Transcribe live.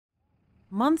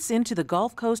Months into the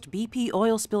Gulf Coast BP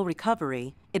oil spill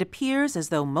recovery, it appears as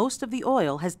though most of the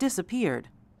oil has disappeared.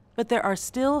 But there are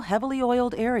still heavily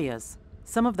oiled areas.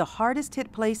 Some of the hardest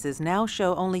hit places now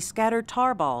show only scattered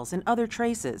tar balls and other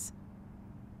traces.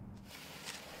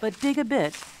 But dig a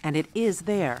bit, and it is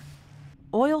there.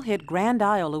 Oil hit Grand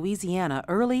Isle, Louisiana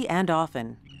early and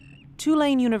often.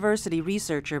 Tulane University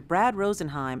researcher Brad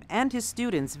Rosenheim and his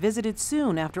students visited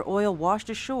soon after oil washed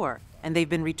ashore, and they've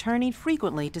been returning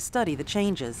frequently to study the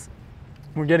changes.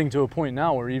 We're getting to a point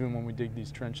now where even when we dig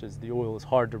these trenches, the oil is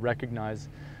hard to recognize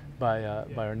by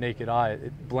our naked eye.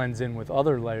 It blends in with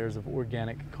other layers of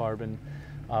organic carbon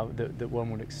that one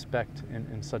would expect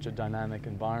in such a dynamic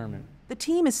environment. The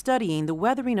team is studying the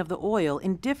weathering of the oil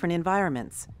in different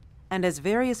environments. And as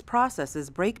various processes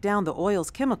break down the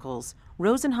oil's chemicals,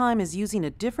 Rosenheim is using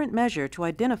a different measure to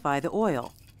identify the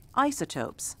oil: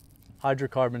 isotopes.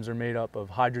 Hydrocarbons are made up of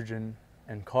hydrogen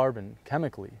and carbon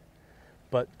chemically,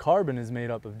 but carbon is made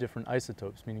up of different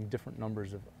isotopes, meaning different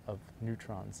numbers of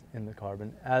neutrons in the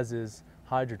carbon, as is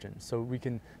hydrogen. So we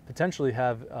can potentially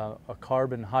have a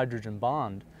carbon-hydrogen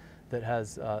bond that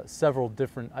has several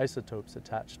different isotopes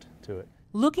attached to it.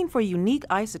 Looking for unique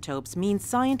isotopes means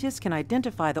scientists can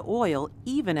identify the oil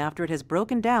even after it has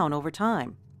broken down over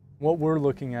time. What we're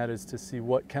looking at is to see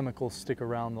what chemicals stick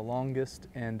around the longest,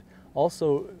 and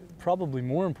also, probably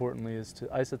more importantly, is to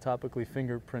isotopically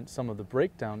fingerprint some of the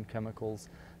breakdown chemicals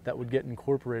that would get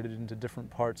incorporated into different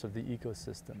parts of the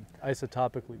ecosystem.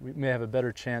 Isotopically, we may have a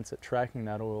better chance at tracking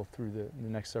that oil through the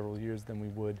next several years than we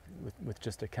would with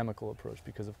just a chemical approach,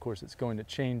 because of course it's going to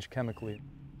change chemically.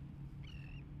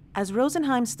 As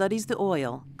Rosenheim studies the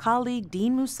oil, colleague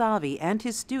Dean Musavi and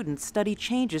his students study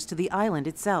changes to the island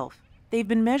itself. They've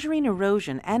been measuring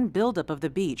erosion and buildup of the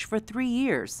beach for 3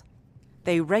 years.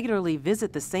 They regularly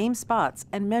visit the same spots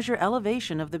and measure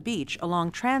elevation of the beach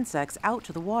along transects out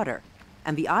to the water.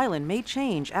 And the island may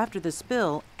change after the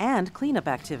spill and cleanup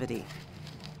activity.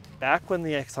 Back when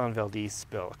the Exxon Valdez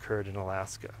spill occurred in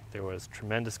Alaska, there was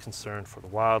tremendous concern for the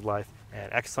wildlife,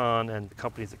 and Exxon and the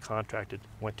companies that contracted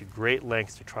went to great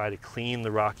lengths to try to clean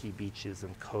the rocky beaches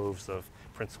and coves of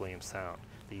Prince William Sound.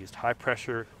 They used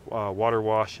high-pressure water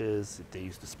washes, they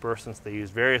used dispersants, they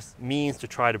used various means to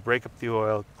try to break up the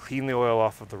oil, clean the oil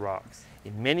off of the rocks.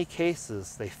 In many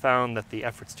cases, they found that the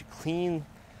efforts to clean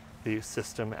the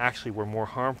system actually were more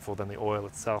harmful than the oil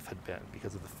itself had been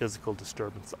because of the physical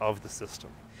disturbance of the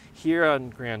system. Here on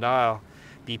Grand Isle,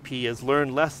 BP has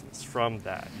learned lessons from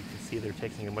that. You can see they're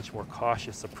taking a much more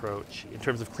cautious approach. In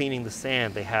terms of cleaning the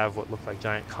sand, they have what look like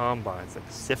giant combines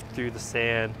that sift through the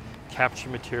sand, capture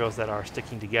materials that are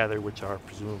sticking together, which are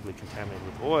presumably contaminated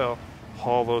with oil,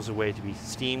 haul those away to be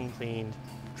steam cleaned,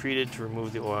 treated to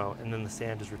remove the oil, and then the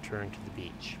sand is returned to the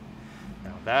beach.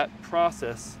 Now that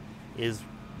process is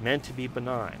meant to be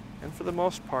benign, and for the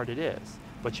most part it is,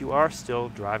 but you are still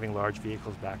driving large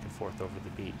vehicles back and forth over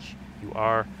the beach. You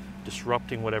are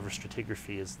disrupting whatever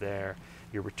stratigraphy is there.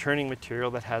 You're returning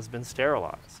material that has been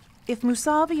sterilized. If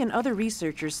Musavi and other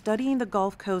researchers studying the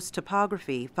Gulf Coast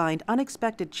topography find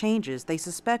unexpected changes they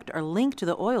suspect are linked to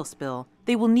the oil spill,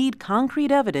 they will need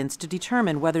concrete evidence to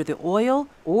determine whether the oil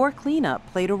or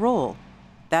cleanup played a role.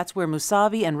 That's where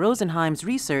Musavi and Rosenheim's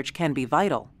research can be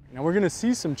vital. Now we're going to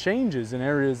see some changes in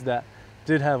areas that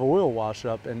did have oil wash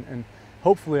up, and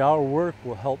hopefully our work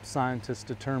will help scientists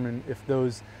determine if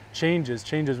those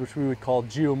changes which we would call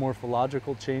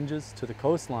geomorphological changes to the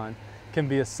coastline, can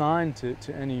be assigned to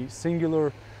any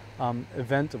singular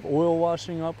event of oil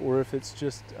washing up, or if it's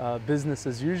just business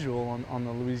as usual on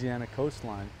the Louisiana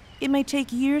coastline. It may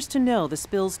take years to know the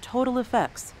spill's total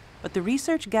effects, but the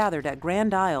research gathered at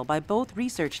Grand Isle by both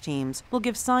research teams will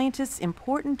give scientists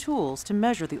important tools to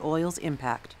measure the oil's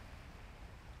impact.